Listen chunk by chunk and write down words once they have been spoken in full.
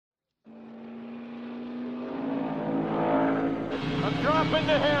Dropping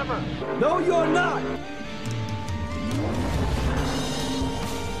the hammer. No, you're not.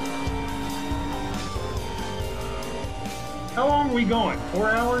 How long are we going? 4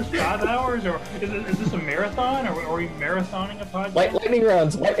 hours? 5 hours? Or is this a marathon? Or are we marathoning a podcast? Lightning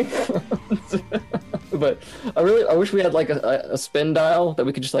rounds. But I wish we had like a spin dial that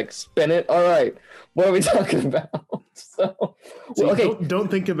we could just like spin it. All right, what are we talking about? So, okay. Don't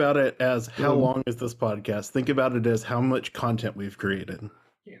think about it as how long is this podcast. Think about it as how much content we've created.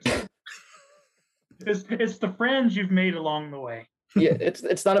 Yes. It's the friends you've made along the way. Yeah,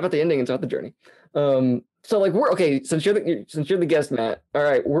 it's not about the ending; it's about the journey. So like we're okay. Since you're the guest, Matt. All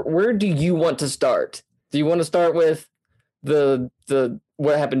right, where do you want to start? Do you want to start with the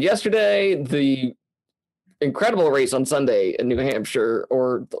what happened yesterday, the incredible race on Sunday in New Hampshire,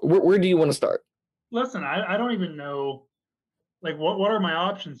 or where do you want to start? Listen, I don't even know, like what are my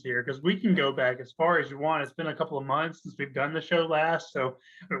options here? Because we can go back as far as you want. It's been a couple of months since we've done the show last, so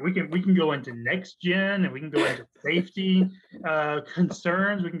we can go into next gen and we can go into safety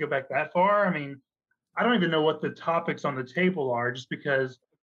concerns. We can go back that far. I mean, I don't even know what the topics on the table are, just because,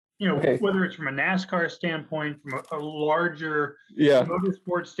 whether it's from a NASCAR standpoint, from a larger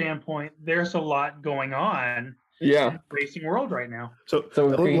motorsport standpoint, there's a lot going on in the racing world right now. So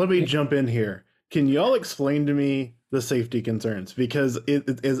let me jump in here. Can y'all explain to me the safety concerns? Because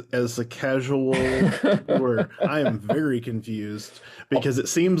it is, as a casual viewer, I am very confused, because it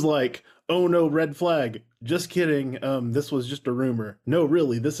seems like, oh no, red flag. Just kidding. This was just a rumor. No,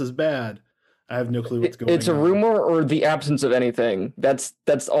 really, this is bad. I have no clue what's going on. It's a rumor or the absence of anything. That's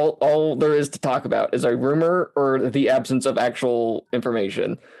all there is to talk about, is a rumor or the absence of actual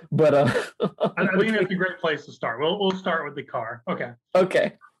information. But I think that's a great place to start. We'll start with the car. Okay.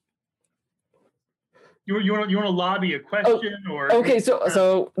 Okay. You want to lobby a question or? Okay,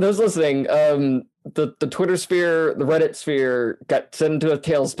 so those listening, the Twitter sphere, the Reddit sphere got sent into a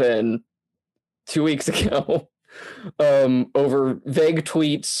tailspin 2 weeks ago. Over vague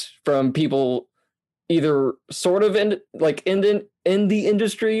tweets from people either sort of in the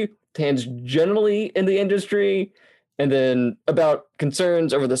industry, tangentially in the industry, and then about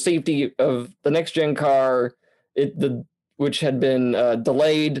concerns over the safety of the next gen car, which had been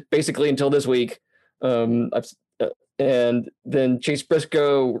delayed basically until this week. And then Chase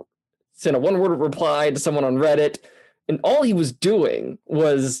Briscoe sent a one-word reply to someone on Reddit, and all he was doing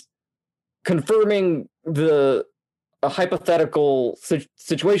was confirming a hypothetical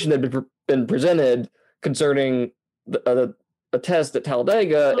situation that had been presented concerning a test at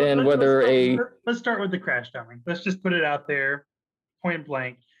Talladega, and let's start with the crash dummy. Let's just put it out there, point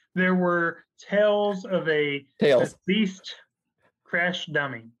blank. There were tales of a deceased crash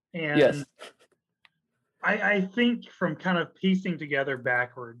dummy, and yes. I think from kind of piecing together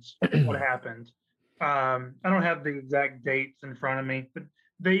backwards what happened. I don't have the exact dates in front of me, but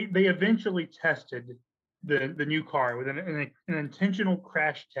they eventually tested the new car with an intentional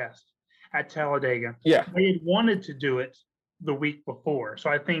crash test at Talladega. Yeah, they had wanted to do it the week before, so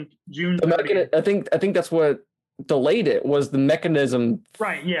I think June. I think that's what delayed it, was the mechanism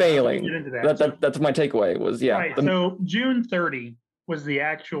failing. Get into that. That's my takeaway was Right. So June 30 was the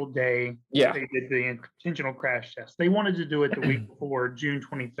actual day they did the intentional crash test. They wanted to do it the week before, June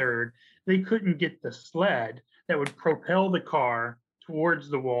 23rd. They couldn't get the sled that would propel the car towards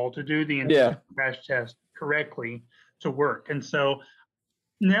the wall to do the intentional crash test correctly to work. And so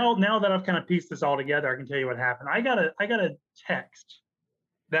now that I've kind of pieced this all together, I can tell you what happened. I got a text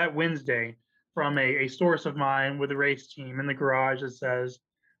that Wednesday from a source of mine with a race team in the garage that says,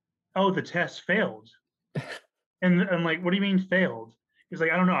 "Oh, the test failed." And I'm like, "What do you mean failed?" He's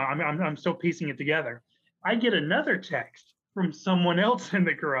like, "I don't know. I'm still piecing it together." I get another text from someone else in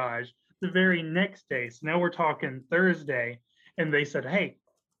the garage the very next day. So now we're talking Thursday, and they said, "Hey,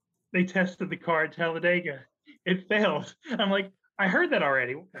 they tested the car at Talladega. It failed." I'm like, "I heard that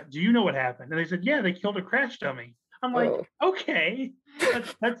already. Do you know what happened?" And they said, "Yeah, they killed a crash dummy." I'm like, "Okay,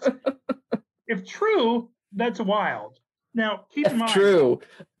 that's if true, that's wild." Now, keep in mind, if true.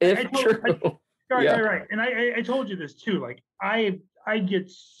 Right. And I told you this too. Like I get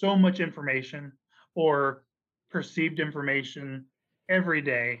so much information or perceived information every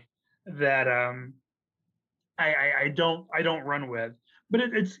day that I don't run with, but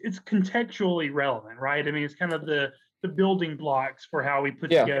it's contextually relevant, right? I mean, it's kind of the building blocks for how we put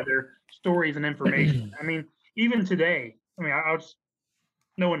together stories and information. I mean, even today, I mean, I'll just,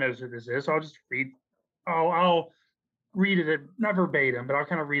 no one knows who this is, so I'll just read. I'll read it, not verbatim, but I'll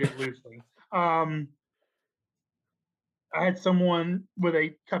kind of read it loosely. I had someone with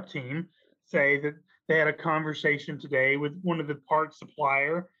a Cup team say that they had a conversation today with one of the parts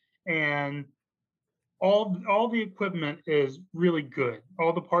supplier, and all the equipment is really good.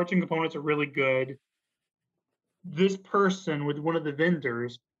 All the parts and components are really good. This person with one of the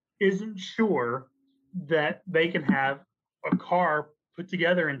vendors isn't sure that they can have a car put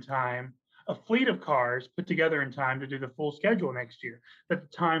together in time, a fleet of cars put together in time to do the full schedule next year. That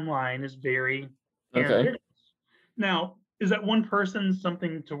the timeline is very ambitious. Now, is that one person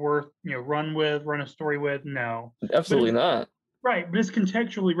something to run a story with? No, absolutely not. Right, but it's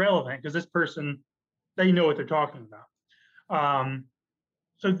contextually relevant because this person, they know what they're talking about.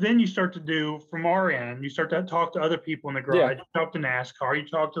 So then you start to do, from our end, you start to talk to other people in the garage, you talk to NASCAR, you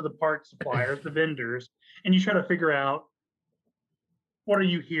talk to the parts suppliers, the vendors, and you try to figure out, what are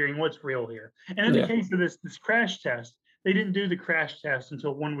you hearing? What's real here? And in the case of this crash test, they didn't do the crash test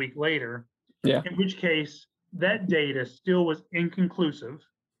until 1 week later, in which case that data still was inconclusive,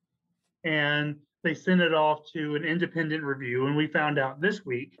 and they sent it off to an independent review, and we found out this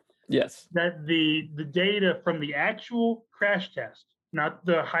week that the data from the actual crash test, not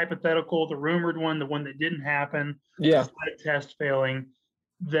the hypothetical, the rumored one, the one that didn't happen, the test failing,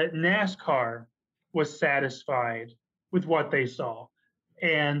 that NASCAR was satisfied with what they saw.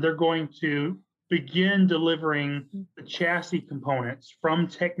 And they're going to begin delivering the chassis components from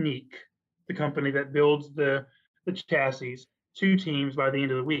Technique, the company that builds the chassis, to teams by the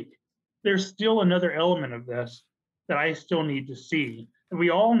end of the week. There's still another element of this that I still need to see, that we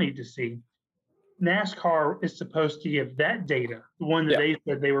all need to see. NASCAR is supposed to give that data, the one that they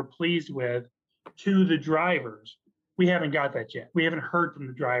said they were pleased with, to the drivers. We haven't got that yet. We haven't heard from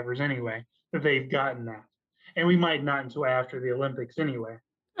the drivers anyway that they've gotten that. And we might not until after the Olympics anyway.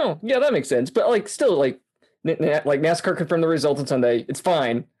 Oh, yeah, that makes sense. But still, NASCAR confirmed the results on Sunday. It's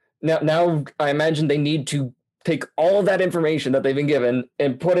fine. Now I imagine they need to take all of that information that they've been given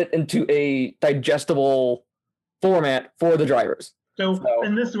and put it into a digestible format for the drivers. So,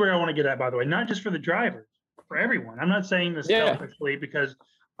 and this is where I want to get at, by the way, not just for the drivers, for everyone. I'm not saying this selfishly because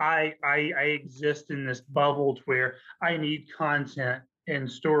I exist in this bubble where I need content and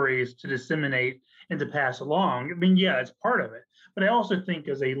stories to disseminate and to pass along. I mean, it's part of it. But I also think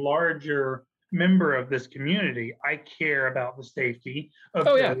as a larger member of this community, I care about the safety of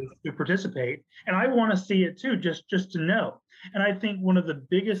those who participate. And I want to see it too, just to know. And I think one of the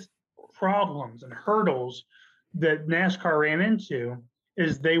biggest problems and hurdles that NASCAR ran into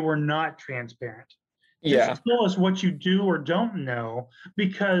is they were not transparent. Just tell us what you do or don't know,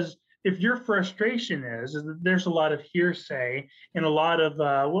 because if your frustration is that there's a lot of hearsay and a lot of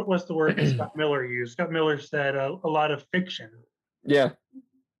what's the word that Scott Miller used? Scott Miller said a lot of fiction. Yeah.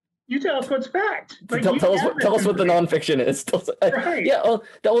 You tell us what's fact. Tell us what the nonfiction is. Right. Yeah. Well,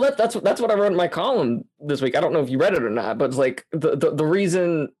 that's what I wrote in my column this week. I don't know if you read it or not, but it's like the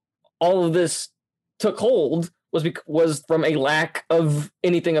reason all of this took hold was from a lack of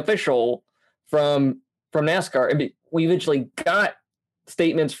anything official from NASCAR, and we eventually got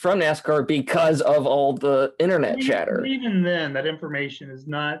statements from NASCAR because of all the internet chatter. Even then, that information is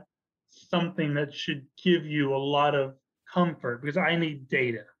not something that should give you a lot of comfort, because I need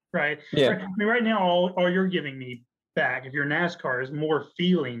data, right? Yeah. I mean, right now, all you're giving me back, if you're NASCAR, is more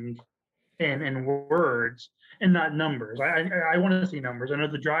feeling and words and not numbers. I want to see numbers. I know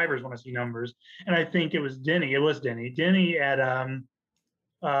the drivers want to see numbers. And I think it was Denny. Denny at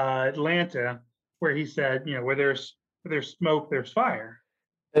Atlanta, where he said, where there's smoke, there's fire.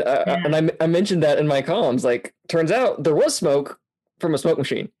 And I mentioned that in my columns. Like, turns out there was smoke from a smoke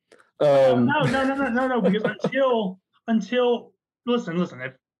machine. No, because until listen,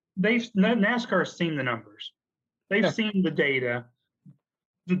 if NASCAR's seen the numbers, they've seen the data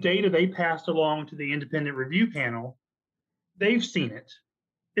they passed along to the independent review panel, they've seen it.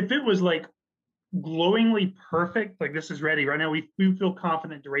 If it was like glowingly perfect, like this is ready right now, we feel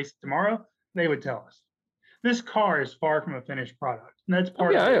confident to race it tomorrow, they would tell us. This car is far from a finished product, and that's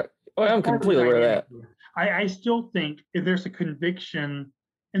part of it. I'm completely aware of that. I still think if there's a conviction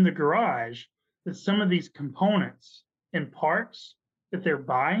in the garage that some of these components and parts that they're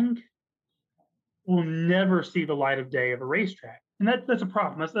buying will never see the light of day of a racetrack. And that's a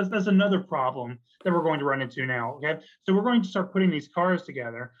problem. That's another problem that we're going to run into now. Okay, so we're going to start putting these cars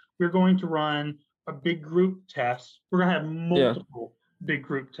together. We're going to run a big group test. We're going to have multiple big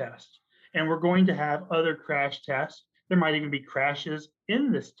group tests, and we're going to have other crash tests. There might even be crashes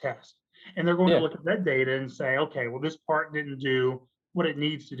in this test, and they're going to look at that data and say, okay, well, this part didn't do what it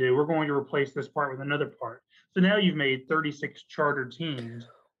needs to do. We're going to replace this part with another part. So now you've made 36 charter teams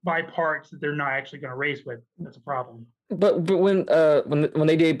by parts that they're not actually going to race with. That's a problem. But when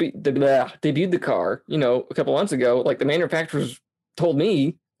they debuted the car, a couple months ago, like the manufacturers told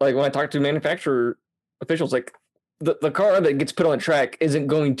me, like when I talked to manufacturer officials, like the car that gets put on the track isn't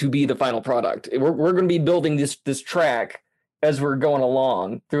going to be the final product. We're going to be building this track as we're going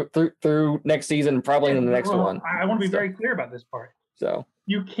along through next season, probably in the next one. I want to be very clear about this part. So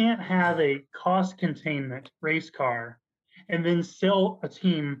you can't have a cost containment race car and then sell a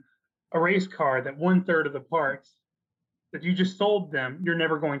team a race car that 1/3 of the parts that you just sold them, you're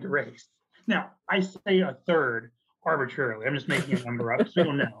never going to race. Now, I say a third arbitrarily. I'm just making a number up, so we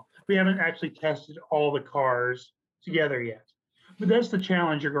don't know. We haven't actually tested all the cars together yet. But that's the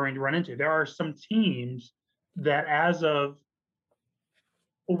challenge you're going to run into. There are some teams that, as of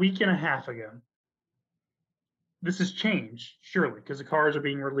a week and a half ago, this has changed, surely, because the cars are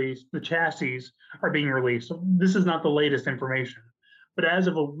being released, the chassis are being released. So this is not the latest information. But as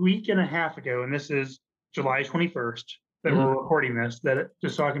of a week and a half ago, and this is July 21st that we're recording this,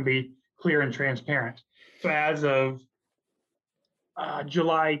 just so I can be clear and transparent. So as of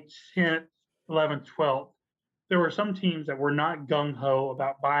July 10th, 11th, 12th, there were some teams that were not gung-ho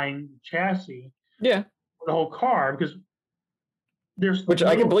about buying chassis for the whole car because there's which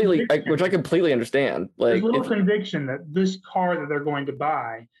I completely understand. Like, there's little conviction that this car that they're going to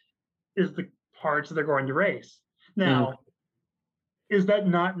buy is the parts that they're going to race. Now, is that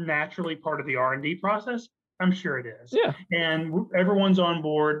not naturally part of the R&D process? I'm sure it is. Yeah. And everyone's on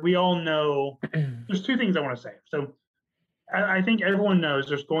board. We all know. There's two things I want to say. So I think everyone knows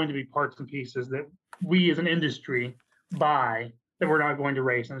there's going to be parts and pieces that we as an industry buy that we're not going to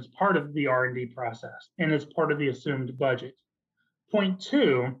race. And it's part of the R&D process. And it's part of the assumed budget. Point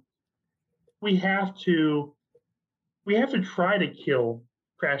two, we have to try to kill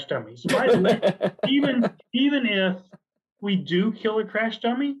crash dummies. By the way, even if we do kill a crash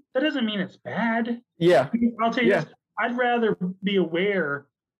dummy, that doesn't mean it's bad. Yeah. I'll tell you this, I'd rather be aware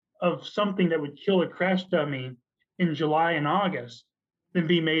of something that would kill a crash dummy in July and August than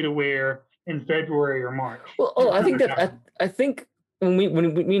be made aware in February or March. Well, I think when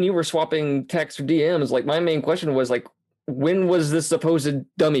me and you were swapping texts or DMs, like my main question was like, when was this supposed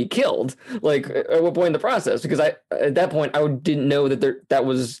dummy killed? Like at what point in the process? Because at that point I didn't know that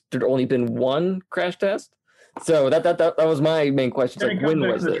there'd only been one crash test. So that was my main question. Like, when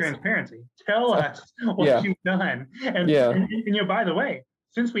was this? Transparency. Tell us what you've done. And by the way,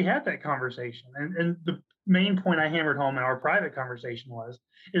 since we had that conversation, and the main point I hammered home in our private conversation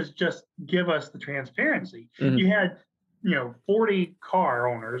is just give us the transparency. You had 40 car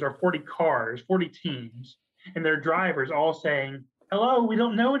owners or 40 cars, 40 teams, and their drivers all saying, "Hello, we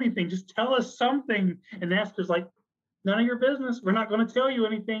don't know anything. Just tell us something." And NASCAR's like, "None of your business. We're not going to tell you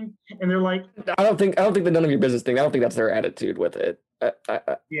anything." And they're like, I don't think the none of your business thing. I don't think that's their attitude with it.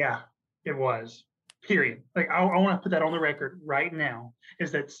 Yeah, it was. Period. Like I want to put that on the record right now.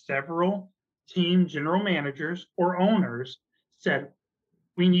 Is that several team general managers or owners said,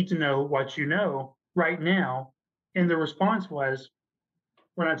 "We need to know what you know right now," and the response was,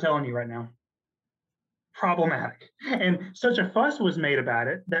 "We're not telling you right now." Problematic. And such a fuss was made about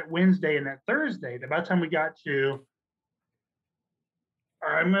it that Wednesday and that Thursday that by the time we got to,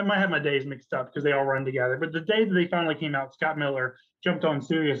 I might have my days mixed up because they all run together, but the day that they finally came out, Scott Miller jumped on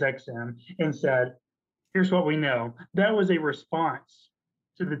Sirius XM and said, "Here's what we know." That was a response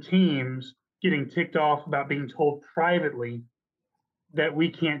to the teams getting ticked off about being told privately that we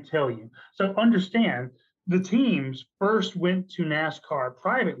can't tell you. So understand, the teams first went to NASCAR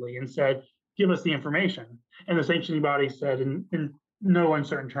privately and said, "Give us the information." And the sanctioning body said in no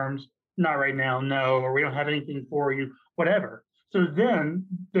uncertain terms, "Not right now, no," or "We don't have anything for you," whatever. So then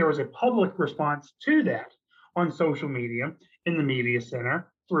there was a public response to that on social media, in the media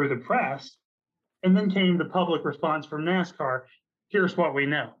center, through the press, and then came the public response from NASCAR, "Here's what we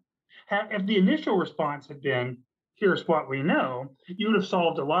know." If the initial response had been, "Here's what we know," you would have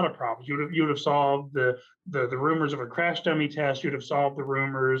solved a lot of problems. You would have solved the rumors of a crash dummy test. You'd have solved the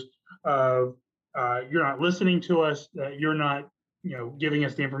rumors of you're not listening to us, that you're not giving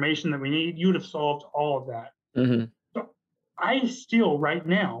us the information that we need. You would have solved all of that. So I still, right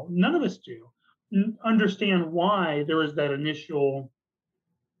now, none of us do understand why there was that initial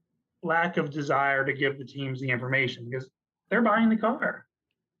lack of desire to give the teams the information, because they're buying the car.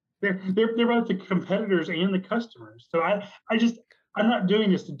 They're both the competitors and the customers. So I'm not doing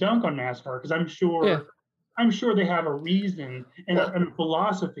this to dunk on NASCAR because I'm sure they have a reason and a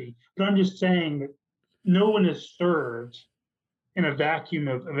philosophy, but I'm just saying that no one is served in a vacuum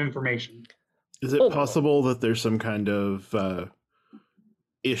of information. Is it possible that there's some kind of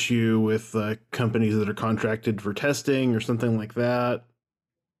issue with companies that are contracted for testing or something like that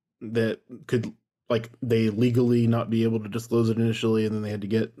could, like, they legally not be able to disclose it initially and then they had to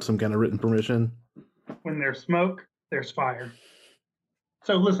get some kind of written permission? When there's smoke, there's fire.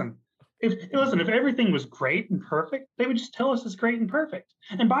 So listen, If everything was great and perfect, they would just tell us it's great and perfect.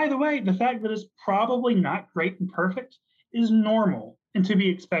 And by the way, the fact that it's probably not great and perfect is normal and to be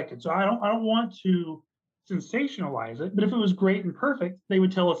expected. So I don't want to sensationalize it, but if it was great and perfect, they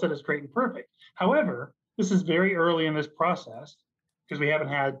would tell us that it's great and perfect. However, this is very early in this process because we haven't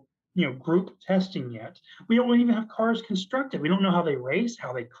had group testing yet. We don't even have cars constructed. We don't know how they race,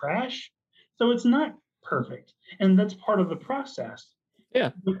 how they crash. So it's not perfect. And that's part of the process.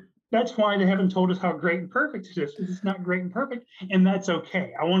 Yeah. That's why they haven't told us how great and perfect it is. It's not great and perfect, and that's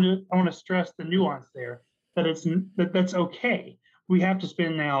okay. I want to stress the nuance there that that's okay. We have to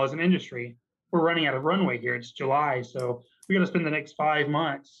spend now as an industry. We're running out of runway here. It's July, so we got to spend the next 5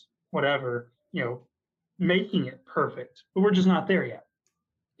 months, whatever, making it perfect. But we're just not there yet.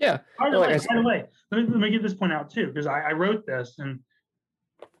 Yeah. By the way, let me get this point out too, because I wrote this and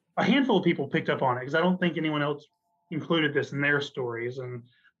a handful of people picked up on it because I don't think anyone else included this in their stories. And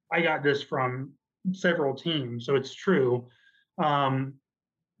I got this from several teams, so it's true.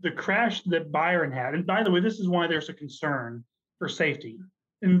 The crash that Byron had, and by the way, this is why there's a concern for safety,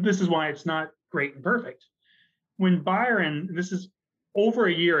 and this is why it's not great and perfect. When Byron, this is over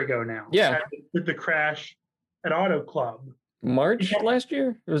a year ago now, with the crash at Auto Club. March last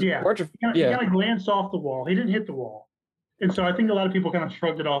year? It was March of, he kind of glanced off the wall. He didn't hit the wall. And so I think a lot of people kind of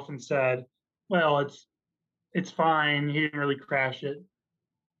shrugged it off and said, well, it's fine. He didn't really crash it.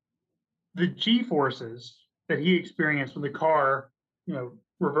 The G-forces that he experienced when the car,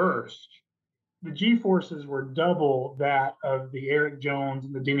 reversed, the G-forces were double that of the Eric Jones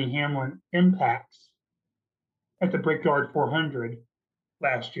and the Denny Hamlin impacts at the Brickyard 400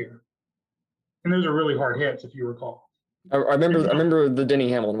 last year. And those are really hard hits, if you recall. I remember the Denny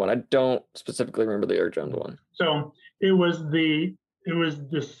Hamlin one. I don't specifically remember the Eric Jones one. So it was the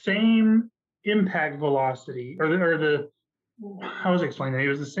same impact velocity, or the how was I explaining that? It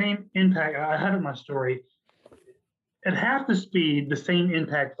was the same impact. I have it in my story. At half the speed, the same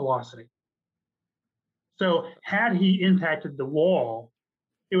impact velocity. So had he impacted the wall,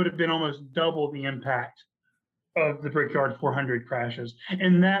 it would have been almost double the impact of the Brickyard 400 crashes.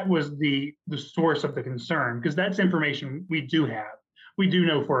 And that was the source of the concern, because that's information we do have. We do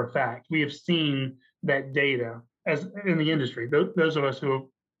know for a fact. We have seen that data as in the industry. Those of us who have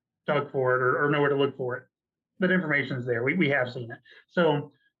dug for it or know where to look for it, that information is there. We have seen it.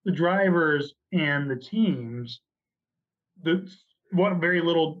 So the drivers and the teams, what very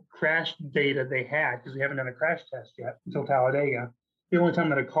little crash data they had, because we haven't done a crash test yet until Talladega. The only time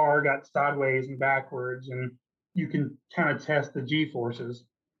that a car got sideways and backwards and you can kind of test the G-forces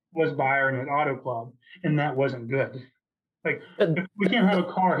was Byron at Auto Club, and that wasn't good. Like, we can't have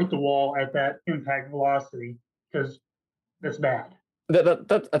a car hit the wall at that impact velocity because that's bad.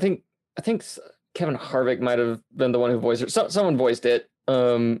 That I think Kevin Harvick might have been the one who voiced it. Someone voiced it,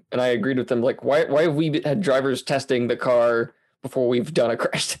 and I agreed with them. Like, why have we had drivers testing the car before we've done a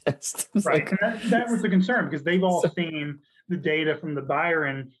crash test? Right, and that was the concern, because they've all seen the data from the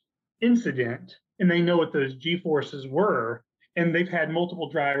Byron incident, and they know what those G-forces were, and they've had multiple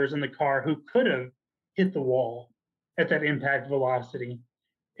drivers in the car who could have hit the wall at that impact velocity,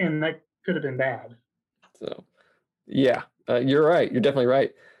 and that could have been bad. So, yeah, you're right. You're definitely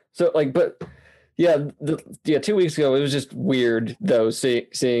right. So, 2 weeks ago, it was just weird, though,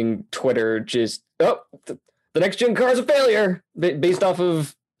 seeing Twitter just, the next gen car is a failure, based off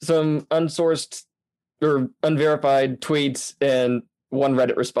of some unsourced or unverified tweets and one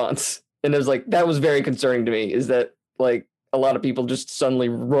Reddit response. And it was like, that was very concerning to me, is that like a lot of people just suddenly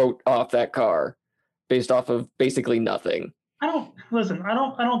wrote off that car based off of basically nothing. I don't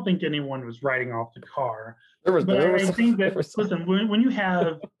think anyone was writing off the car. Listen, when you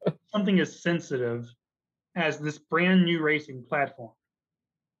have something as sensitive as this brand new racing platform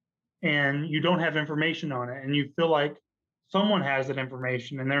and you don't have information on it and you feel like someone has that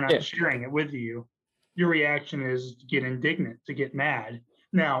information and they're not sharing it with you, your reaction is to get indignant, to get mad.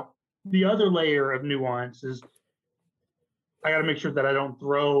 Now, the other layer of nuance is I got to make sure that I don't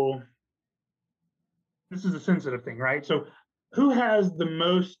throw. This is a sensitive thing, right? So who has the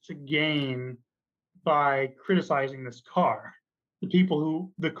most to gain by criticizing this car? The people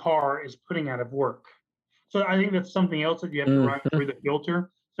who the car is putting out of work. So I think that's something else that you have to run through the filter.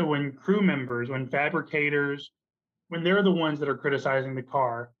 So when crew members, when fabricators, when they're the ones that are criticizing the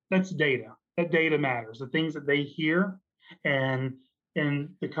car, that's data. That data matters. The things that they hear and in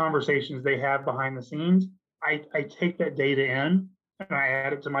the conversations they have behind the scenes, I take that data in and I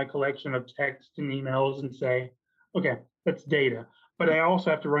add it to my collection of texts and emails and say, okay, that's data. But I also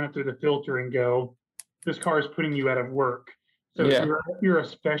have to run it through the filter and go, this car is putting you out of work. So if you're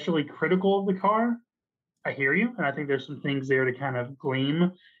especially critical of the car, I hear you. And I think there's some things there to kind of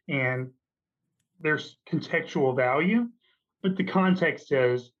glean and there's contextual value, but the context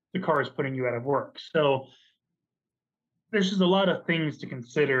is the car is putting you out of work. So there's just a lot of things to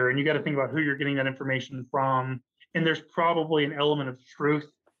consider, and you got to think about who you're getting that information from. And there's probably an element of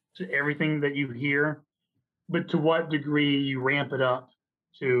truth to everything that you hear, but to what degree you ramp it up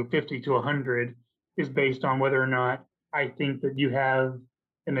to 50 to 100 is based on whether or not I think that you have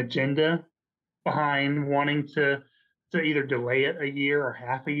an agenda behind wanting to either delay it a year or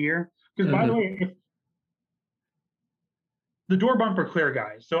half a year. Because by the way, if the Door Bumper Clear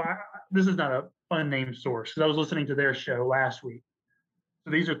guys, so this is not a unnamed source, because I was listening to their show last week.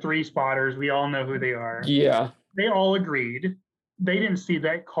 So these are 3 spotters. We all know who they are. Yeah. They all agreed they didn't see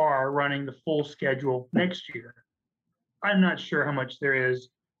that car running the full schedule next year. I'm not sure how much there is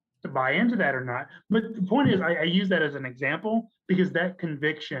to buy into that or not. But the point is, I use that as an example because that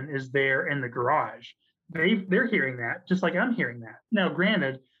conviction is there in the garage. They're hearing that just like I'm hearing that. Now,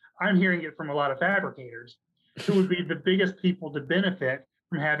 granted, I'm hearing it from a lot of fabricators who would be the biggest people to benefit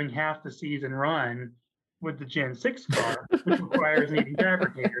from having half the season run with the Gen 6 car, which requires needing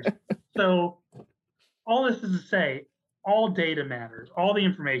fabricators. So all this is to say, all data matters, all the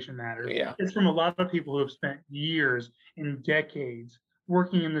information matters. Yeah. It's from a lot of people who have spent years and decades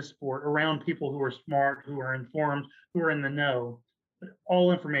working in this sport around people who are smart, who are informed, who are in the know. But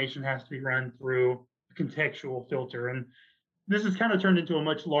all information has to be run through a contextual filter. And this has kind of turned into a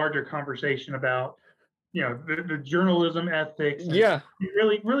much larger conversation about, the journalism ethics. Yeah.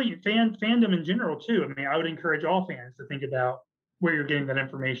 Really fandom in general too. I mean, I would encourage all fans to think about where you're getting that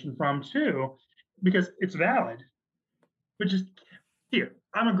information from too, because it's valid. But just here,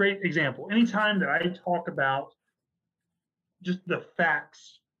 I'm a great example. Anytime that I talk about just the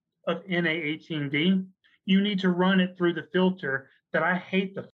facts of NA18D, you need to run it through the filter that I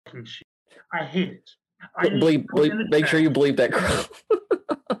hate the fucking shit. I hate it. Bleep, make sure you bleep that.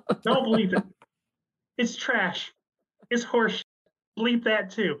 Don't bleep it. It's trash. It's horse. Bleep that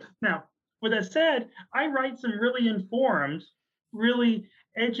too. Now, with that said, I write some really informed, really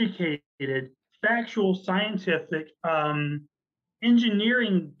educated, factual, scientific,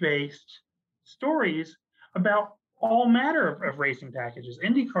 engineering-based stories about all manner of racing packages,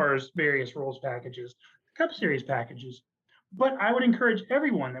 IndyCar's various rules packages, Cup Series packages. But I would encourage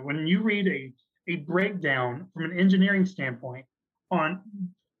everyone that when you read a breakdown from an engineering standpoint on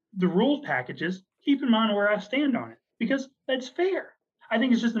the rules packages, keep in mind where I stand on it, because that's fair. I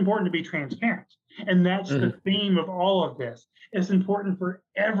think it's just important to be transparent. And that's the theme of all of this. It's important for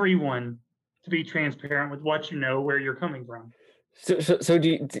everyone to be transparent with what you know, where you're coming from. So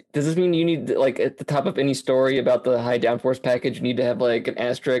does this mean you need, like, at the top of any story about the high downforce package, you need to have like an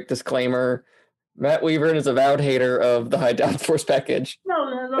asterisk disclaimer? Matt Weaver is a vowed hater of the high downforce package.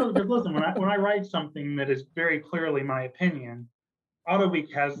 No, because listen, when I write something that is very clearly my opinion,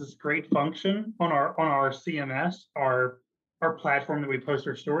 AutoWeek has this great function on our CMS, our platform that we post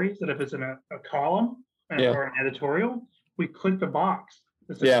our stories, that if it's in a column or an editorial, we click the box.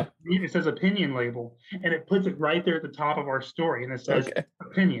 It says opinion label, and it puts it right there at the top of our story, and it says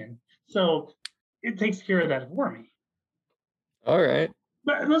opinion. So it takes care of that for me. All right.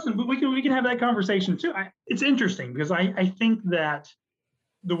 But listen, we can have that conversation too. It's interesting because I think that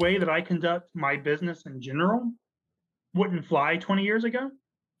the way that I conduct my business in general wouldn't fly 20 years ago.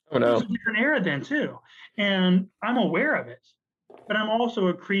 Oh no. It was a different era then too. And I'm aware of it. But I'm also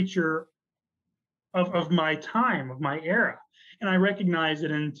a creature of my time, of my era. And I recognize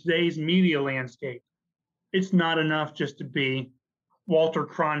that in today's media landscape, it's not enough just to be Walter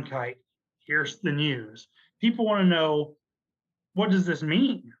Cronkite. Here's the news. People want to know, what does this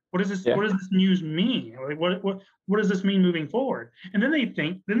mean? What does this news mean? Like, what does this mean moving forward? And then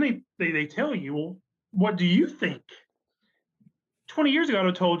they tell you, well, what do you think? 20 years ago, I would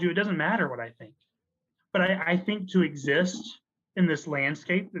have told you it doesn't matter what I think. But I think to exist in this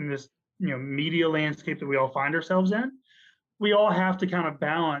landscape, in this media landscape that we all find ourselves in, we all have to kind of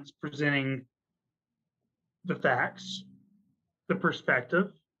balance presenting the facts, the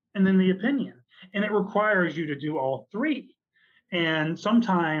perspective, and then the opinion. And it requires you to do all three. And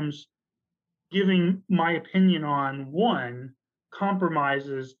sometimes giving my opinion on one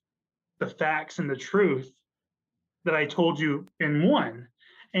compromises the facts and the truth that I told you in one.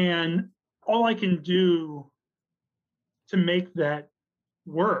 And all I can do to make that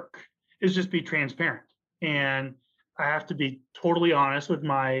work is just be transparent. And I have to be totally honest with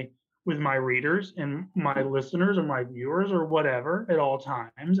my readers and my listeners or my viewers or whatever at all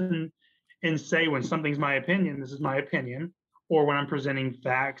times, and say when something's my opinion, this is my opinion, or when I'm presenting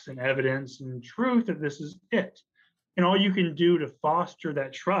facts and evidence and truth, that this is it. And all you can do to foster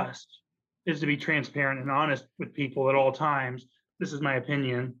that trust is to be transparent and honest with people at all times. This is my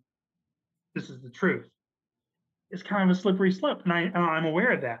opinion. this is the truth. It's kind of a slippery slope, and I'm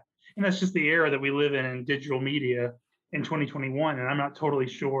aware of that. And that's just the era that we live in digital media in 2021. And I'm not totally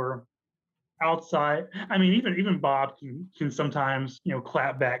sure outside. I mean, even Bob can sometimes,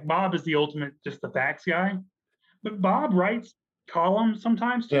 clap back. Bob is the ultimate, just the facts guy. But Bob writes columns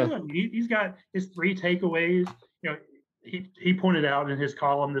sometimes too. Yeah. I mean, he's got his 3 takeaways. He pointed out in his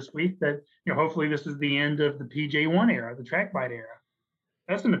column this week that, hopefully this is the end of the PJ1 era, the track bite era.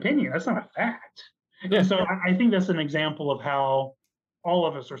 That's an opinion. That's not a fact. Yeah. And so I think that's an example of how all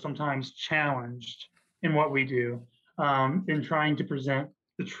of us are sometimes challenged in what we do, in trying to present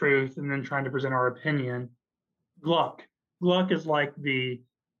the truth and then trying to present our opinion. Gluck is like the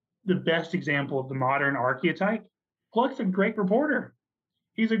best example of the modern archetype. Gluck's a great reporter.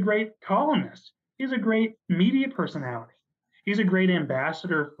 He's a great columnist. He's a great media personality. He's a great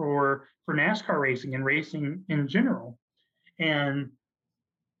ambassador for NASCAR racing and racing in general. And,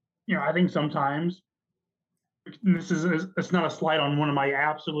 I think sometimes, it's not a slight on one of my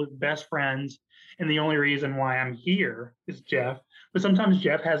absolute best friends, and the only reason why I'm here is Jeff. But sometimes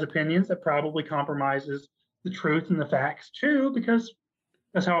Jeff has opinions that probably compromises the truth and the facts too, because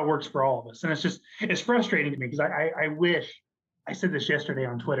that's how it works for all of us. And it's frustrating to me because I wish, I said this yesterday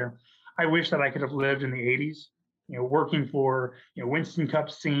on Twitter, I wish that I could have lived in the 80s, working for, Winston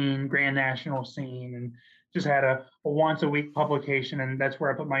Cup scene, Grand National scene, and just had a once a week publication. And that's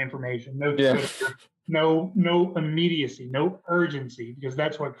where I put my information. No Twitter, no immediacy, no urgency, because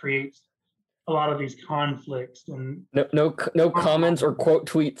that's what creates a lot of these conflicts and no comments or quote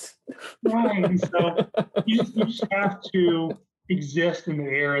tweets. Right. And so you just have to exist in the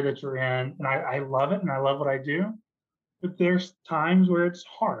era that you're in. And I love it and I love what I do. But there's times where it's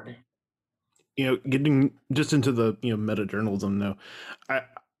hard. Getting just into the, meta journalism though,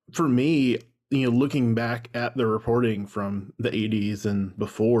 for me, looking back at the reporting from the 80s and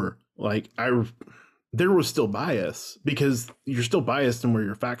before, there was still bias because you're still biased in where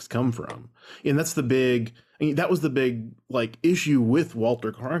your facts come from. And that's that was the big issue with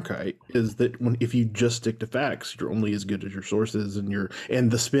Walter Cronkite, is that if you just stick to facts, you're only as good as your sources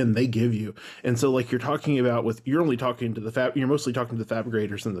and the spin they give you. And so you're talking about you're only talking to you're mostly talking to the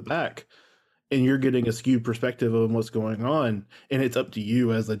fabricators in the back, and you're getting a skewed perspective of what's going on. And it's up to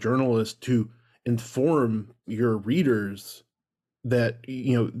you as a journalist to inform your readers that,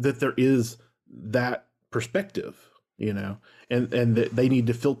 that there is that perspective, and that they need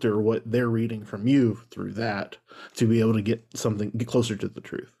to filter what they're reading from you through that to be able to get closer to the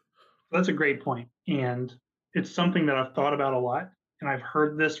truth. That's a great point. And it's something that I've thought about a lot. And I've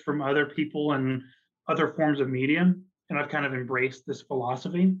heard this from other people and other forms of media. And I've kind of embraced this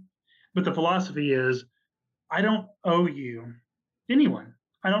philosophy. But the philosophy is, I don't owe you anyone.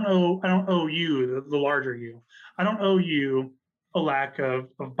 I don't owe you, the larger you. I don't owe you a lack of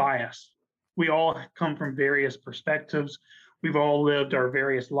bias. We all come from various perspectives. We've all lived our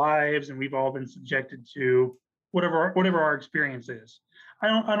various lives, and we've all been subjected to whatever our experience is.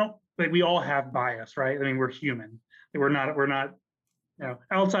 We all have bias, right? I mean, we're human. We're not,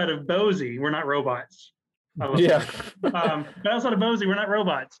 outside of Bosie, we're not robots. Yeah. But outside of Bosie, we're not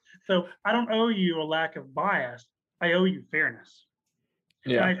robots. So I don't owe you a lack of bias. I owe you fairness.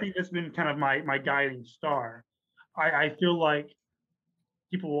 Yeah. And I think that's been kind of my guiding star. I feel like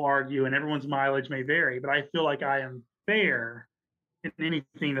people will argue and everyone's mileage may vary, but I feel like I am fair in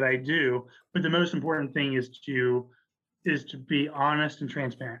anything that I do. But the most important thing is to be honest and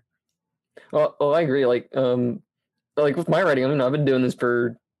transparent. Well, I agree. Like with my writing, I've been doing this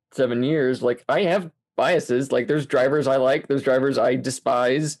for 7 years. I have biases. There's drivers I like, there's drivers I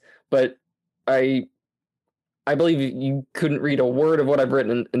despise, but I believe you couldn't read a word of what I've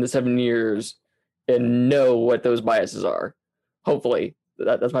written in the 7 years and know what those biases are. Hopefully.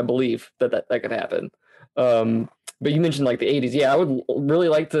 That's my belief that could happen. But you mentioned the 80s. Yeah, I would really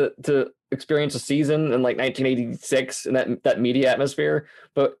like to experience a season in 1986 in that media atmosphere.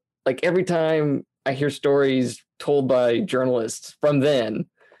 But every time I hear stories told by journalists from then,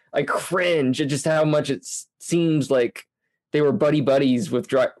 I cringe at just how much it seems like they were buddies with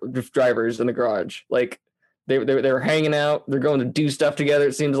drivers in the garage. They were hanging out. They're going to do stuff together.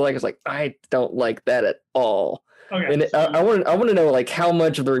 It seems like I don't like that at all. Okay. And I want to know how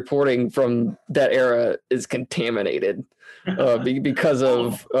much of the reporting from that era is contaminated because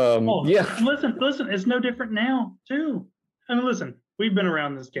of yeah. Listen, it's no different now too. I mean, listen, we've been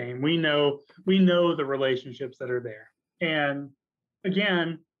around this game. We know the relationships that are there. And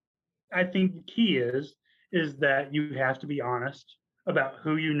again, I think the key is that you have to be honest about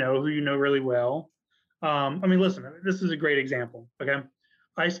who you know really well. Listen, this is a great example. Okay,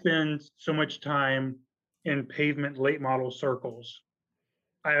 I spend so much time in pavement late model circles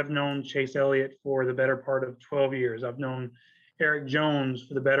I have known Chase Elliott for the better part of 12 years. I've known Eric Jones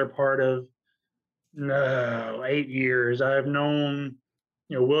for the better part of 8 years. I've known,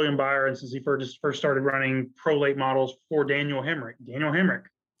 William Byron since he first started running pro late models for Daniel Hemrick. Daniel Hemrick,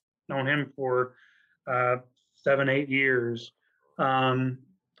 known him for 7, 8 years.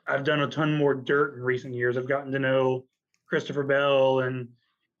 I've done a ton more dirt in recent years. I've gotten to know Christopher Bell and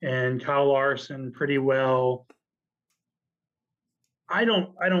Kyle Larson pretty well. I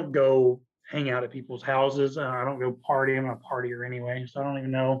don't go hang out at people's houses. I don't go party. I'm not a partier anyway, so I don't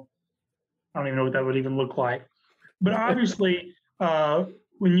even know what that would even look like. But obviously,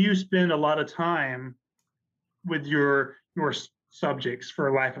 when you spend a lot of time with your subjects, for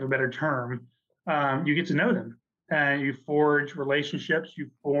lack of a better term, you get to know them, and you forge relationships, you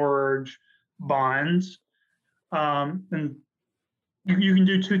forge bonds, and you can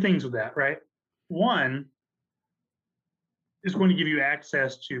do two things with that, right? One is going to give you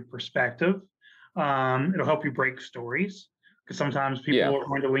access to perspective. It'll help you break stories, because sometimes people are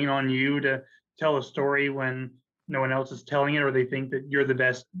going to lean on you to tell a story when no one else is telling it, or they think that you're the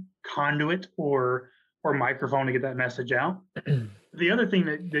best conduit or microphone to get that message out. The other thing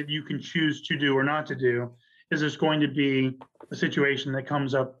that you can choose to do or not to do is there's going to be a situation that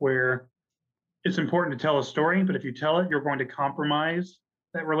comes up where it's important to tell a story, but if you tell it, you're going to compromise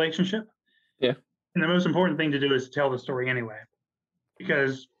that relationship. Yeah. And the most important thing to do is to tell the story anyway,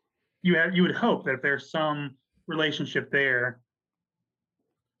 because you would hope that if there's some relationship there,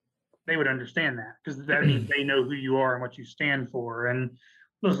 they would understand that, because that means they know who you are and what you stand for. And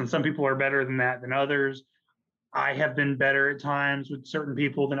listen, some people are better than that than others. I have been better at times with certain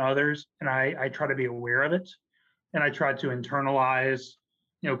people than others, and I try to be aware of it, and I try to internalize,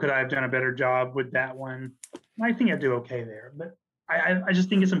 could I have done a better job with that one? And I think I do okay there, but I just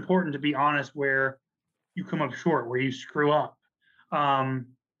think it's important to be honest where you come up short, where you screw up.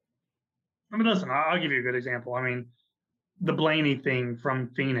 Listen, I'll give you a good example. The Blaney thing from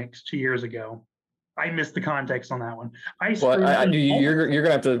Phoenix 2 years ago. I missed the context on that one. You're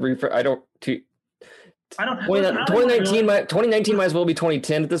gonna have to refer. I don't. 2019 might as well be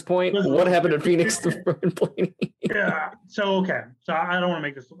 2010 at this point. What happened at Phoenix to Blaney? Yeah. So I don't want to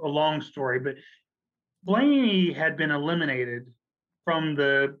make this a long story, but Blaney had been eliminated from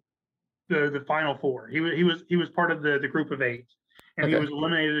the Final Four. He was part of the group of 8, and he was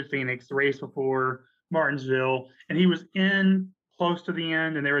eliminated at Phoenix, the race before Martinsville, and he was in close to the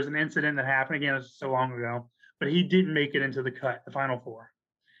end, and there was an incident that happened again. It was so long ago, but he didn't make it into the Final Four,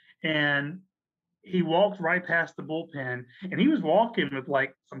 and he walked right past the bullpen, and he was walking with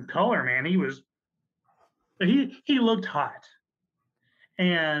like some color, man. He looked hot,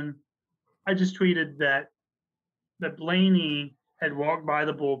 and I just tweeted that Blaney had walked by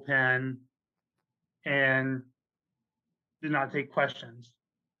the bullpen and did not take questions.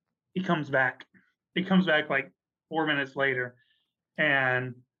 He comes back like 4 minutes later,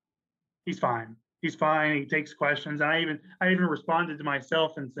 and he's fine. He's fine. He takes questions. And I even responded to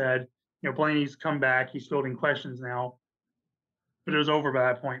myself and said, Blaney's come back. He's fielding questions now. But it was over by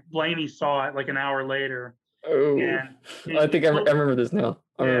that point. Blaney saw it like an hour later. Oh, I think I remember this now.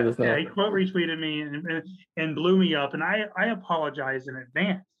 Yeah, he quote retweeted me and blew me up. And I apologize in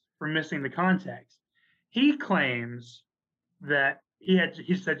advance for missing the context. He claims that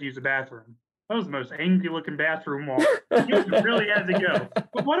he said to use the bathroom. That was the most angry looking bathroom walk. He really had to go.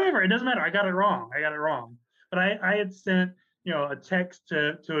 But whatever, it doesn't matter. I got it wrong. But I had sent, a text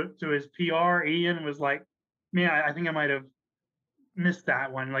to his PR. Ian was like, man, I think I might have missed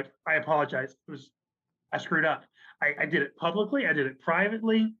that one. Like, I apologize. I screwed up. I did it publicly. I did it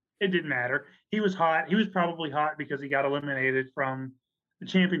privately. It didn't matter. He was hot. He was probably hot because he got eliminated from the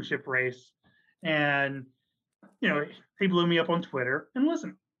championship race. And, he blew me up on Twitter. And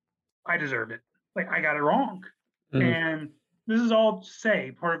listen, I deserved it. Like, I got it wrong. And this is all to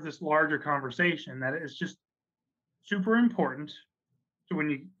say part of this larger conversation that it's just super important. So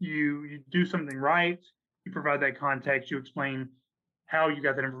when you do something right, you provide that context, you explain how you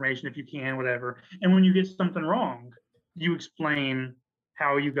got that information if you can, whatever. And when you get something wrong, you explain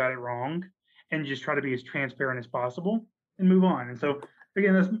how you got it wrong and just try to be as transparent as possible and move on. And so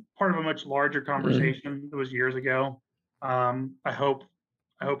again, that's part of a much larger conversation that was years ago. I hope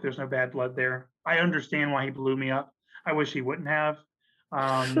there's no bad blood there. I understand why he blew me up. I wish he wouldn't have.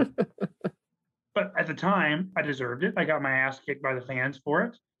 But at the time, I deserved it. I got my ass kicked by the fans for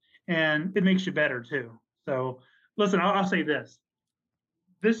it. And it makes you better too. So listen, I'll say this.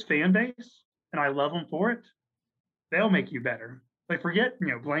 This fan base, and I love them for it, they'll make you better. Like, forget,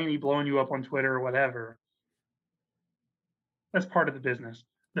 Blaney blowing you up on Twitter or whatever. That's part of the business.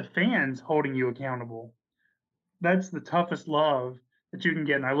 The fans holding you accountable. That's the toughest love that you can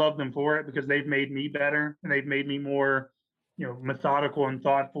get. And I love them for it because they've made me better and they've made me more, methodical and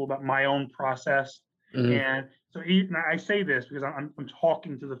thoughtful about my own process. Mm-hmm. And so I say this because I'm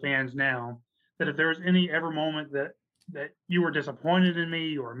talking to the fans now, that if there's any ever moment that you were disappointed in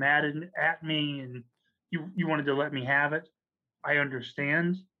me or mad at me and you wanted to let me have it, I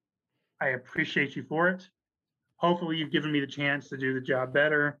understand. I appreciate you for it. Hopefully you've given me the chance to do the job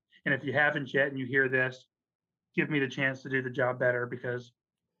better. And if you haven't yet and you hear this, give me the chance to do the job better because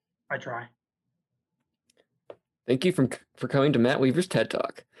I try. Thank you for coming to Matt Weaver's TED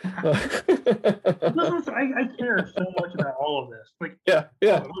Talk. Listen, I care so much about all of this. Like,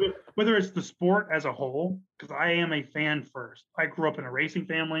 yeah. Whether it's the sport as a whole, because I am a fan first. I grew up in a racing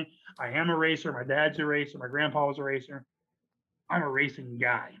family. I am a racer. My dad's a racer. My grandpa was a racer. I'm a racing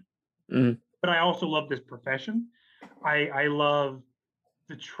guy. Mm-hmm. But I also love this profession. I love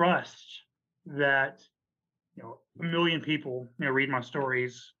the trust that, a million people, read my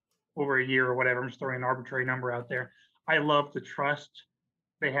stories over a year or whatever. I'm just throwing an arbitrary number out there. I love the trust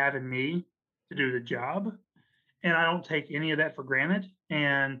they have in me to do the job. And I don't take any of that for granted.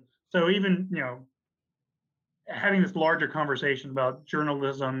 And so even, having this larger conversation about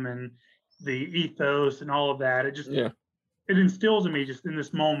journalism and the ethos and all of that, it instills in me just in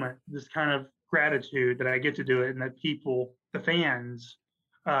this moment, this kind of gratitude that I get to do it and that people, the fans,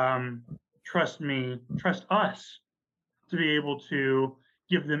 trust me, trust us to be able to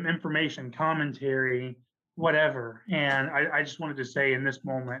give them information, commentary, whatever. And I just wanted to say in this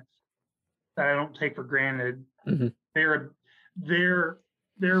moment that I don't take for granted their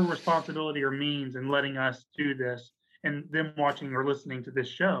responsibility or means in letting us do this and them watching or listening to this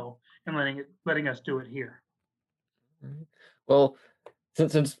show and letting us do it here. Well,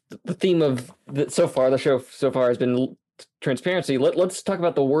 since the theme of the show so far has been transparency, let's talk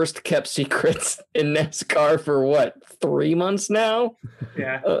about the worst kept secrets in NASCAR for 3 months now.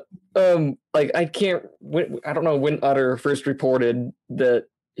 Yeah. I don't know when Utter first reported that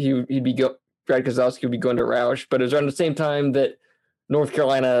Brad Keselowski would be going to Roush, but it was around the same time that North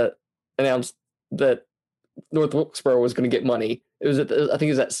Carolina announced that North Wilkesboro was going to get money. I think it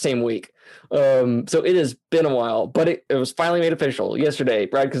was that same week. So it has been a while, but it was finally made official yesterday.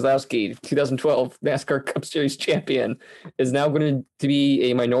 Brad Keselowski, 2012 NASCAR Cup Series champion, is now going to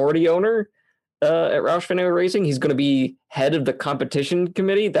be a minority owner at Roush Fenway Racing. He's going to be head of the competition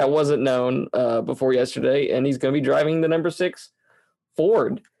committee. That wasn't known before yesterday, and he's going to be driving the number 6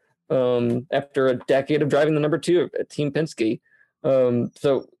 Ford after a decade of driving the number 2 at Team Penske.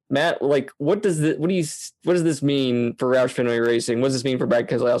 So Matt, what does this mean for Roush Fenway Racing? What does this mean for Brad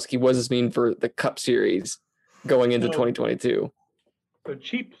Keselowski? What does this mean for the Cup Series going into 2022? So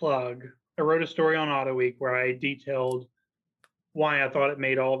cheap plug. I wrote a story on Auto Week where I detailed why I thought it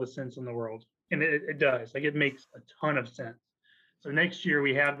made all the sense in the world. And it does. It makes a ton of sense. So next year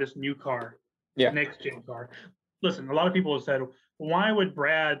we have this new car, next gen car. Listen, a lot of people have said, why would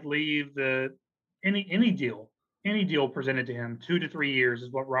Brad leave any deal presented to him? 2 to 3 years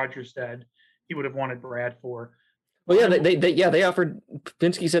is what Roger said he would have wanted Brad for. Well, they offered.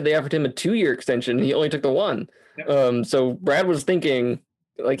 Penske said they offered him a 2-year extension. He only took the 1. Yep. So Brad was thinking,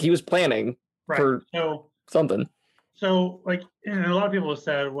 he was planning for something. So, and a lot of people have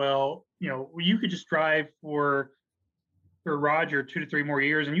said, well, you could just drive for Roger 2 to 3 more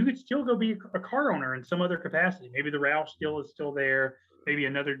years, and you could still go be a car owner in some other capacity. Maybe the Roush deal is still there. Maybe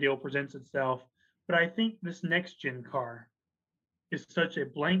another deal presents itself. But I think this next gen car is such a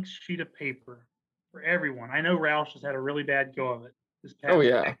blank sheet of paper for everyone. I know Roush has had a really bad go of it this past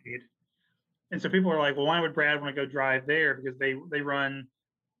decade. And so people are like, well, why would Brad want to go drive there? Because they run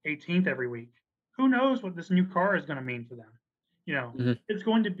 18th every week. Who knows what this new car is going to mean for them? It's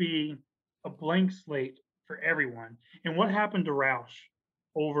going to be a blank slate for everyone. And what happened to Roush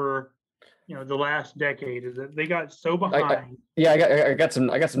over the last decade is that they got so behind. I got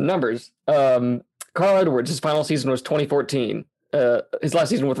some numbers. Carl Edwards, his final season was 2014. His last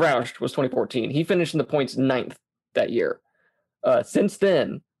season with Roush was 2014. He finished in the points 9th that year. Since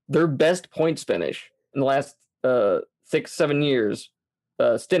then, their best points finish in the last 6-7 years,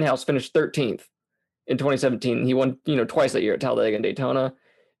 Stenhouse finished 13th in 2017. He won, twice that year at Talladega and Daytona.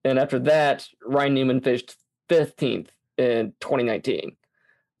 And after that, Ryan Newman finished 15th in 2019.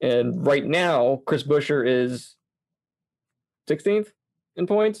 And right now, Chris Buescher is 16th in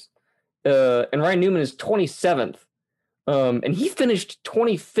points. And Ryan Newman is 27th. And he finished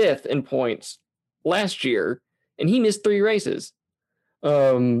 25th in points last year, and he missed 3 races.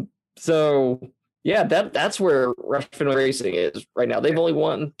 So yeah, that's where Roush Fenway Racing is right now. They've only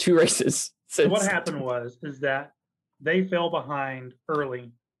won 2 races since. What happened is that they fell behind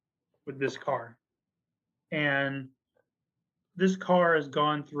early with this car, and this car has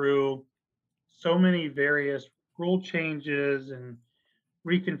gone through so many various rule changes and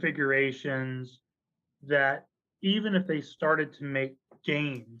reconfigurations that even if they started to make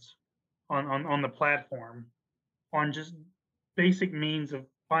gains on the platform, on just basic means of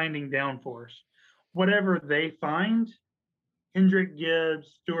finding downforce, whatever they find, Hendrick,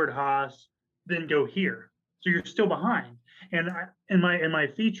 Gibbs, Stewart Haas, then go here. So you're still behind. And in my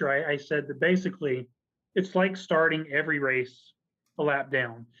feature, I said that basically it's like starting every race a lap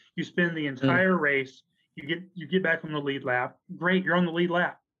down. You spend the entire race, you get back on the lead lap. Great, you're on the lead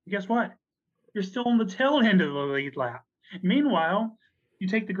lap. But guess what? You're still on the tail end of the lead lap. Meanwhile, you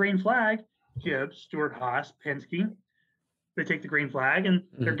take the green flag, Gibbs, Stewart Haas, Penske, they take the green flag and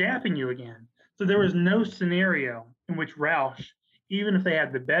they're gapping you again. So there was no scenario in which Roush, even if they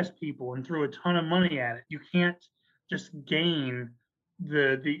had the best people and threw a ton of money at it, you can't just gain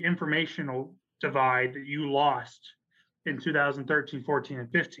the informational divide that you lost in 2013, 14,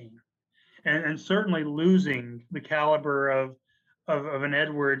 and 15. And certainly losing the caliber of an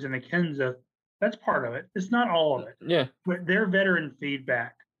Edwards and a Kenseth, that's part of it. It's not all of it. Yeah. But their veteran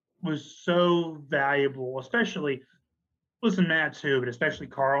feedback was so valuable, especially, listen, Matt too, but especially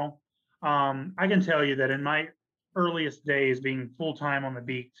Carl. I can tell you that in my earliest days being full-time on the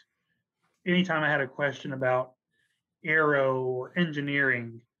beat, anytime I had a question about aero or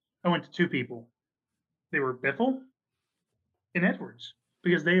engineering, I went to two people. They were Biffle and Edwards,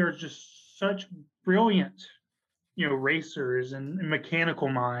 because they are just such brilliant, racers and mechanical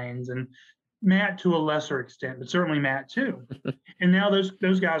minds, and Matt to a lesser extent, but certainly Matt too. And now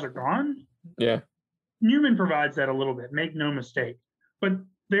those guys are gone. Yeah. Newman provides that a little bit, make no mistake, but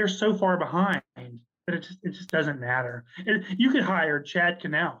they're so far behind that it just doesn't matter. You could hire Chad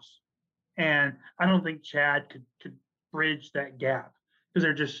Knaus, and I don't think Chad could bridge that gap because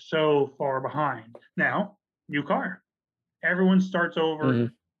they're just so far behind. Now, new car. Everyone starts over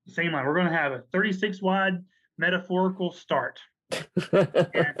the same line. We're going to have a 36 wide metaphorical start.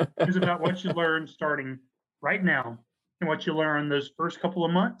 And it's about what you learn starting right now and what you learn those first couple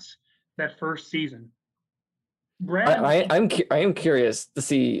of months, that first season. Brad, I am curious to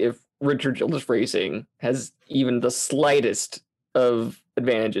see if Richard Childress Racing has even the slightest of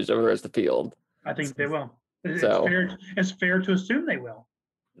advantages over the rest of the field. I think they will. It's fair to assume they will.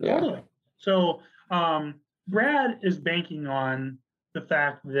 Yeah. Totally. So Brad is banking on the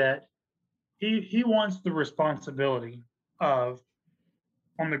fact that he wants the responsibility of,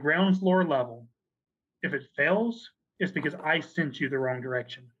 on the ground floor level, if it fails, it's because I sent you the wrong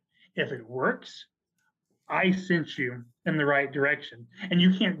direction. If it works, I sent you in the right direction. And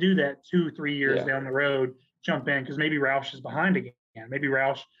you can't do that 2-3 years down the road, jump in, because maybe Roush is behind again. Maybe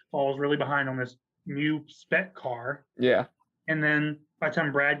Roush falls really behind on this new spec car. Yeah. And then by the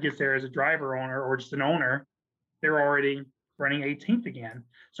time Brad gets there as a driver owner or just an owner, they're already running 18th again.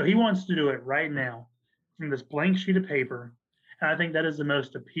 So he wants to do it right now from this blank sheet of paper. And I think that is the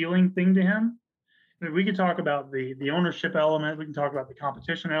most appealing thing to him. I mean, we could talk about the ownership element, we can talk about the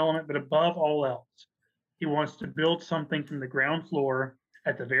competition element, but above all else, he wants to build something from the ground floor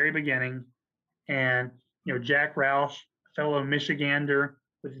at the very beginning. And, Jack Roush, fellow Michigander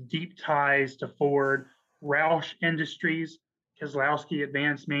with deep ties to Ford, Roush Industries, Keselowski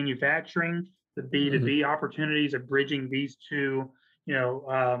Advanced Manufacturing, the B2B opportunities of bridging these two,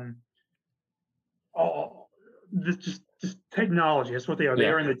 all this just technology. That's what they are. They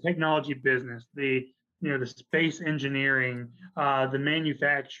are in the technology business, the space engineering, the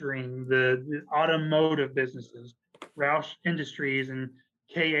manufacturing, the automotive businesses. Roush Industries and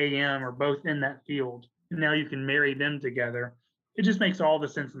KAM are both in that field. And now you can marry them together. It just makes all the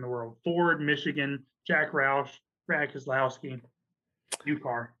sense in the world. Ford, Michigan, Jack Roush, Brad Keselowski, new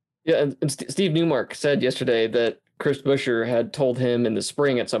car. Yeah, and Steve Newmark said yesterday that Chris Buescher had told him in the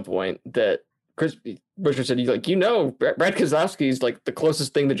spring at some point that Chris Buescher said, Brad Keselowski is like the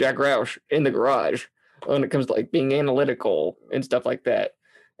closest thing to Jack Roush in the garage when it comes to like being analytical and stuff like that.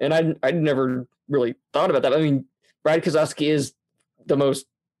 And I never really thought about that. I mean, Brad Keselowski is the most,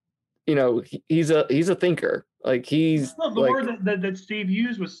 he's a thinker. Like he's the word that Steve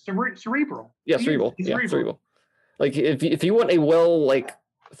used was cerebral. Yeah, cerebral. Cerebral. Like if you want a well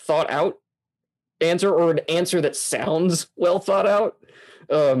thought out answer, or an answer that sounds well thought out,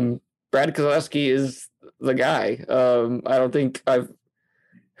 Brad Keselowski is the guy. I don't think I've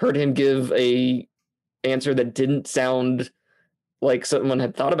heard him give a answer that didn't sound like someone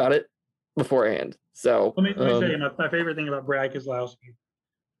had thought about it beforehand. So let me tell you my favorite thing about Brad Keselowski.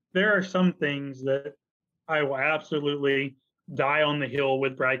 There are some things that I will absolutely die on the hill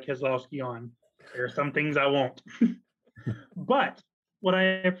with Brad Keselowski on. There are some things I won't. But what I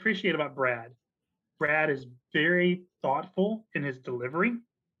appreciate about Brad, Brad is very thoughtful in his delivery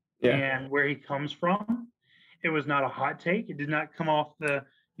and where he comes from. It was not a hot take. It did not come off the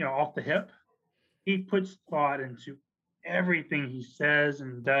hip. He puts thought into everything he says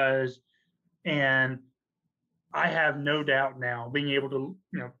and does. And I have no doubt now, being able to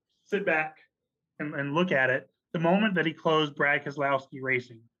sit back and look at it, the moment that he closed Brad Keselowski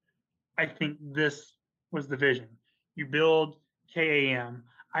Racing, I think this was the vision. You build KAM.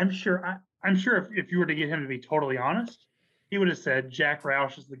 I'm sure if you were to get him to be totally honest, he would have said Jack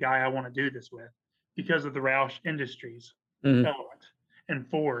Roush is the guy I want to do this with because of the Roush Industries element and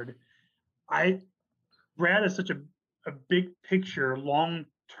Ford. Brad is such a big picture,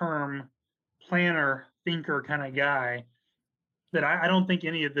 long-term planner, thinker kind of guy that I don't think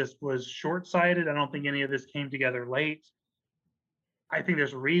any of this was short-sighted. I don't think any of this came together late. I think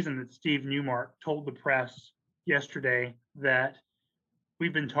there's a reason that Steve Newmark told the press yesterday that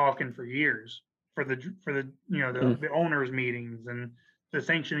we've been talking for years for the owners meetings and the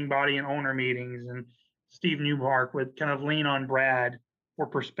sanctioning body and owner meetings, and Steve Newmark would kind of lean on Brad for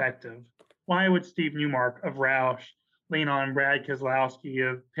perspective. Why would Steve Newmark of Roush lean on Brad Keselowski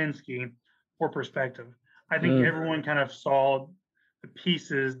of Penske for perspective? I think everyone kind of saw the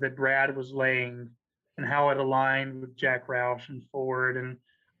pieces that Brad was laying and how it aligned with Jack Roush and Ford. And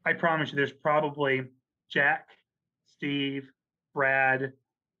I promise you, there's probably Jack, Steve, Brad,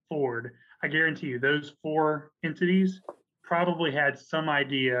 Ford. I guarantee you, those four entities probably had some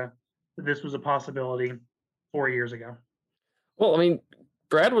idea that this was a possibility 4 years ago. Well, I mean,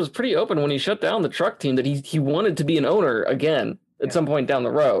 Brad was pretty open when he shut down the truck team that he wanted to be an owner again at some point down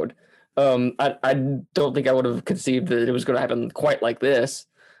the road. I don't think I would have conceived that it was going to happen quite like this.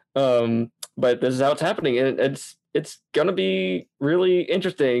 But this is how it's happening. And it's going to be really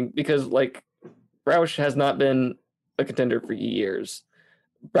interesting because like Roush has not been a contender for years.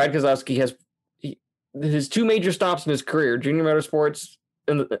 Brad Keselowski has his two major stops in his career, Junior Motorsports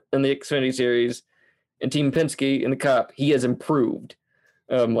in the Xfinity Series and Team Penske in the Cup. He has improved.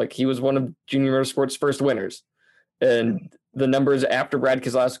 Like he was one of Junior Motorsports' first winners. And the numbers after Brad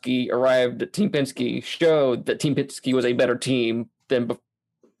Keselowski arrived at Team Penske showed that Team Penske was a better team than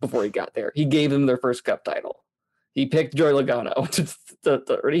before he got there. He gave them their first Cup title. He picked Joey Logano.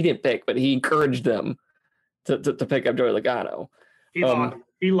 Or he didn't pick, but he encouraged them to pick up Joey Logano.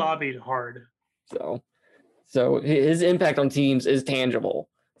 He lobbied hard. So his impact on teams is tangible.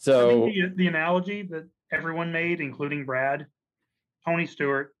 So I think the analogy that everyone made, including Brad, Tony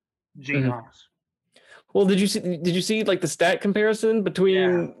Stewart, Gene Haas. Well, did you see like the stat comparison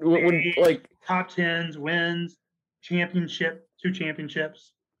between when like top tens, wins, championship, 2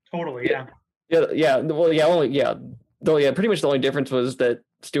 championships, totally, yeah. Pretty much the only difference was that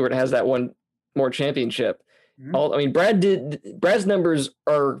Stewart has that one more championship. I mean, Brad's numbers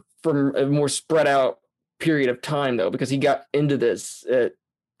are from a more spread out period of time though, because he got into this at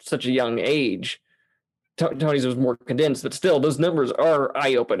such a young age. Tony's was more condensed, but still, those numbers are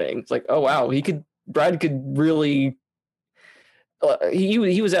eye opening. It's like, oh wow, Brad could really.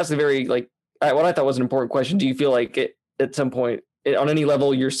 He was asked a very what I thought was an important question. Do you feel like at some point on any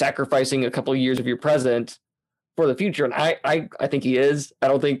level you're sacrificing a couple of years of your present for the future? And I think he is. I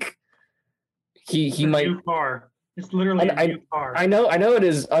don't think he might. New car. It's literally a new car. I know it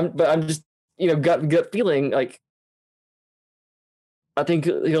is. But I'm just gut feeling like. I think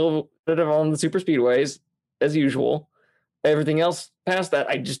he'll put it on the super speedways as usual. Everything else past that,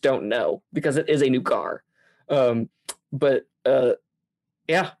 I just don't know because it is a new car. But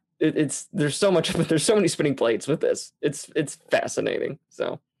there's so many spinning plates with this. It's fascinating.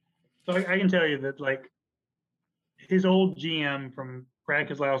 So I can tell you that like his old GM from Brad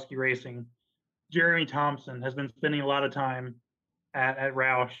Keselowski Racing, Jeremy Thompson, has been spending a lot of time at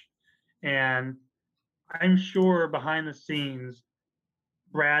Roush, and I'm sure behind the scenes,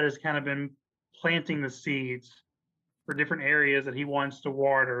 Brad has kind of been planting the seeds for different areas that he wants to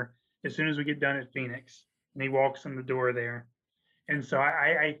water as soon as we get done at Phoenix and he walks in the door there. And so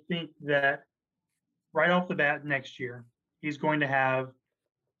I think that right off the bat next year, he's going to have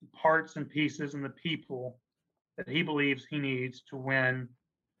the parts and pieces and the people that he believes he needs to win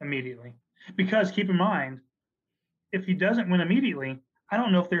immediately. Because keep in mind, if he doesn't win immediately, I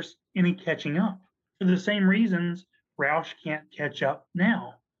don't know if there's any catching up. For the same reasons, Roush can't catch up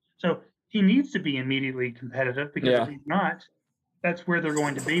now. So he needs to be immediately competitive because if he's not, that's where they're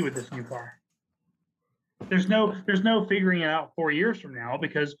going to be with this new car. There's no figuring it out 4 years from now,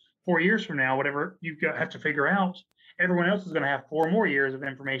 because 4 years from now, whatever you have to figure out, everyone else is going to have 4 more years of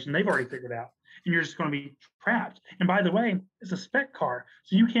information they've already figured out, and you're just going to be trapped. And by the way, it's a spec car,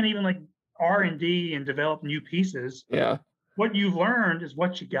 so you can't even like R&D and develop new pieces. Yeah. What you've learned is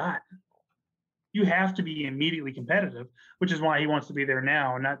what you got. you have to be immediately competitive, which is why he wants to be there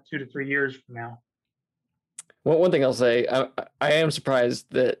now, and not 2 to 3 years from now. Well, one thing I'll say, I am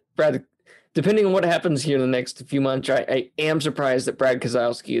surprised that Brad, depending on what happens here in the next few months, I am surprised that Brad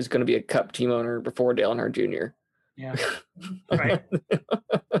Keselowski is going to be a Cup team owner before Dale Earnhardt Jr. Yeah, right.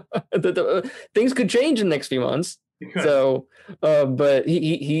 Things could change in the next few months. So, but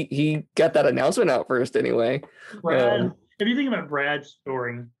he got that announcement out first anyway. Brad, if you think about Brad's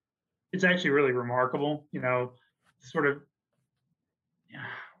story, it's actually really remarkable. You know, sort of,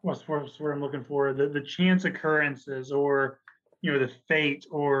 what's what I'm looking for, the chance occurrences, or the fate,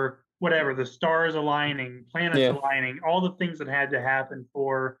 or whatever, the stars aligning, planets aligning, all the things that had to happen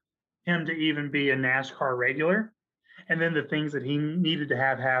for him to even be a NASCAR regular, and then the things that he needed to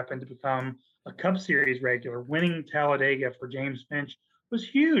have happen to become a Cup Series regular. Winning Talladega for James Finch was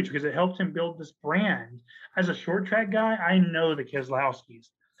huge because it helped him build this brand. As a short track guy, I know the Keselowskis,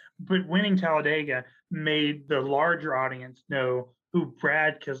 but winning Talladega made the larger audience know who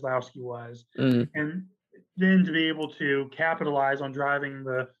Brad Keselowski was. And then to be able to capitalize on driving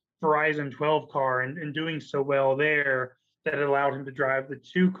the Verizon 12 car and doing so well there, that allowed him to drive the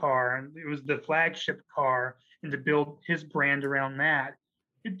 2 car, and it was the flagship car, and to build his brand around that.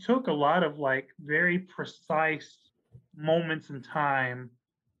 It took a lot of very precise moments in time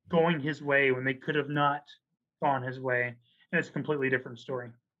going his way when they could have not gone his way, and it's a completely different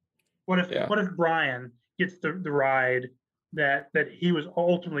story. What if Brian gets the ride that he was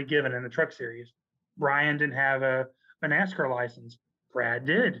ultimately given in the Truck Series? Brian didn't have a NASCAR license. Brad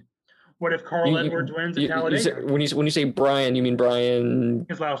did. What if Carl Edwards wins at Talladega? When you say Brian, you mean Brian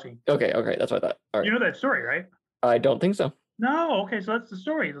Keselowski. Okay, that's what I thought. All right. You know that story, right? I don't think so. No, okay, so that's the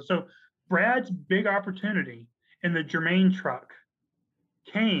story. So Brad's big opportunity in the Germain truck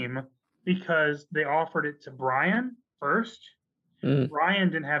came because they offered it to Brian first.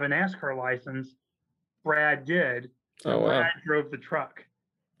 Brian didn't have a NASCAR license. Brad did. So Brad drove the truck.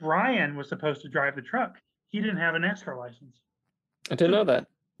 Brian was supposed to drive the truck. He didn't have a NASCAR license. I didn't know that.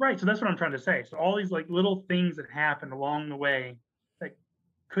 Right, so that's what I'm trying to say. So all these little things that happened along the way that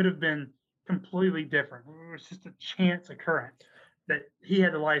could have been completely different. It was just a chance occurrence that he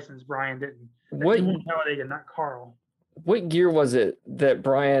had the license, Brian didn't. What he won Talladega, not Carl. What year was it that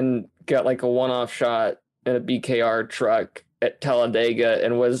Brian got a one-off shot in a BKR truck at Talladega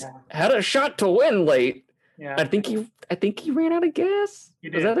and had a shot to win late? Yeah, I think he ran out of gas. He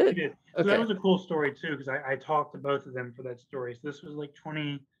did. Was that it? He did. So that was a cool story too, because I talked to both of them for that story. So this was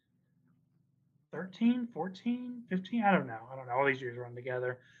 2013, 14, 15. I don't know. All these years run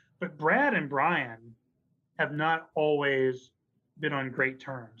together. But Brad and Brian have not always been on great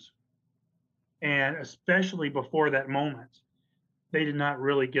terms. And especially before that moment, they did not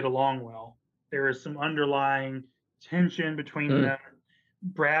really get along well. There is some underlying tension between them.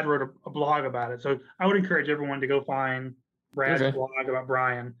 Brad wrote a blog about it. So I would encourage everyone to go find Brad's blog about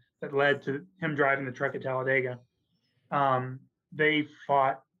Brian that led to him driving the truck at Talladega. They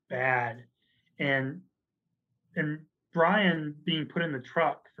fought bad. And Brian being put in the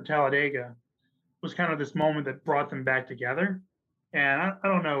truck for Talladega was kind of this moment that brought them back together. And I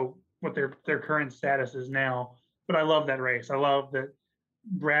don't know what their current status is now, but I love that race. I love that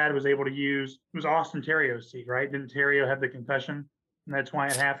Brad was able to use, it was Austin Terrio's seat, right? Didn't Terrio have the concussion? And that's why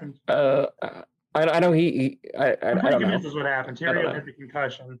it happened? I know I'm pretty convinced this is what happened. Terrio had the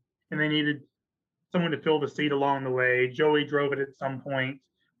concussion, and they needed someone to fill the seat along the way. Joey drove it at some point.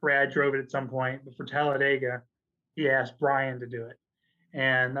 Brad drove it at some point. But for Talladega, he asked Brian to do it.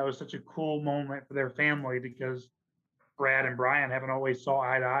 And that was such a cool moment for their family because Brad and Brian haven't always saw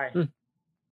eye to eye.